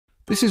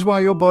This is why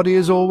your body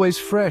is always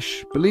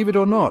fresh. Believe it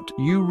or not,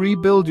 you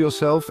rebuild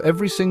yourself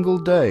every single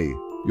day.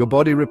 Your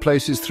body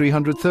replaces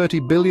 330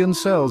 billion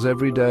cells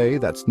every day.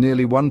 That's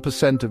nearly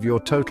 1% of your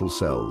total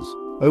cells.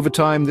 Over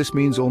time, this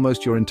means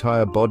almost your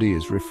entire body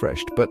is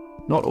refreshed, but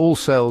not all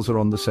cells are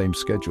on the same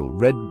schedule.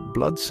 Red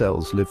blood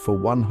cells live for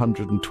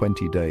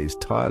 120 days,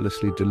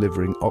 tirelessly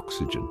delivering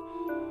oxygen.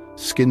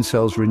 Skin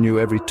cells renew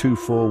every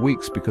 2-4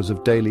 weeks because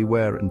of daily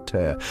wear and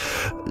tear.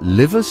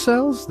 Liver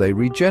cells, they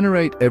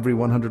regenerate every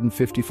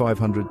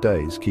 150-500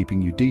 days,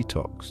 keeping you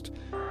detoxed.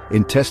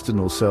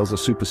 Intestinal cells are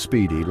super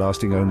speedy,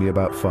 lasting only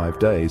about 5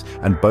 days.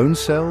 And bone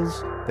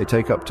cells, they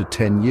take up to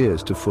 10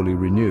 years to fully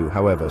renew.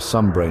 However,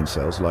 some brain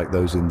cells, like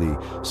those in the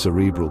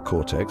cerebral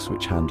cortex,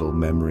 which handle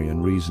memory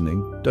and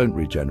reasoning, don't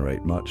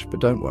regenerate much,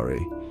 but don't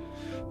worry.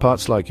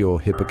 Parts like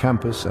your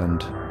hippocampus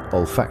and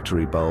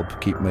olfactory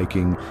bulb keep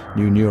making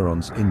new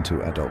neurons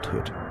into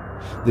adulthood.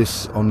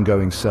 This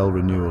ongoing cell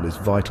renewal is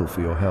vital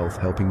for your health,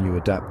 helping you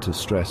adapt to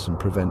stress and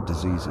prevent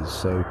diseases.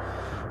 So,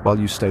 while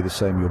you stay the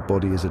same, your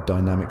body is a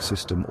dynamic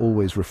system,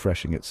 always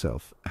refreshing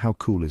itself. How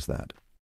cool is that?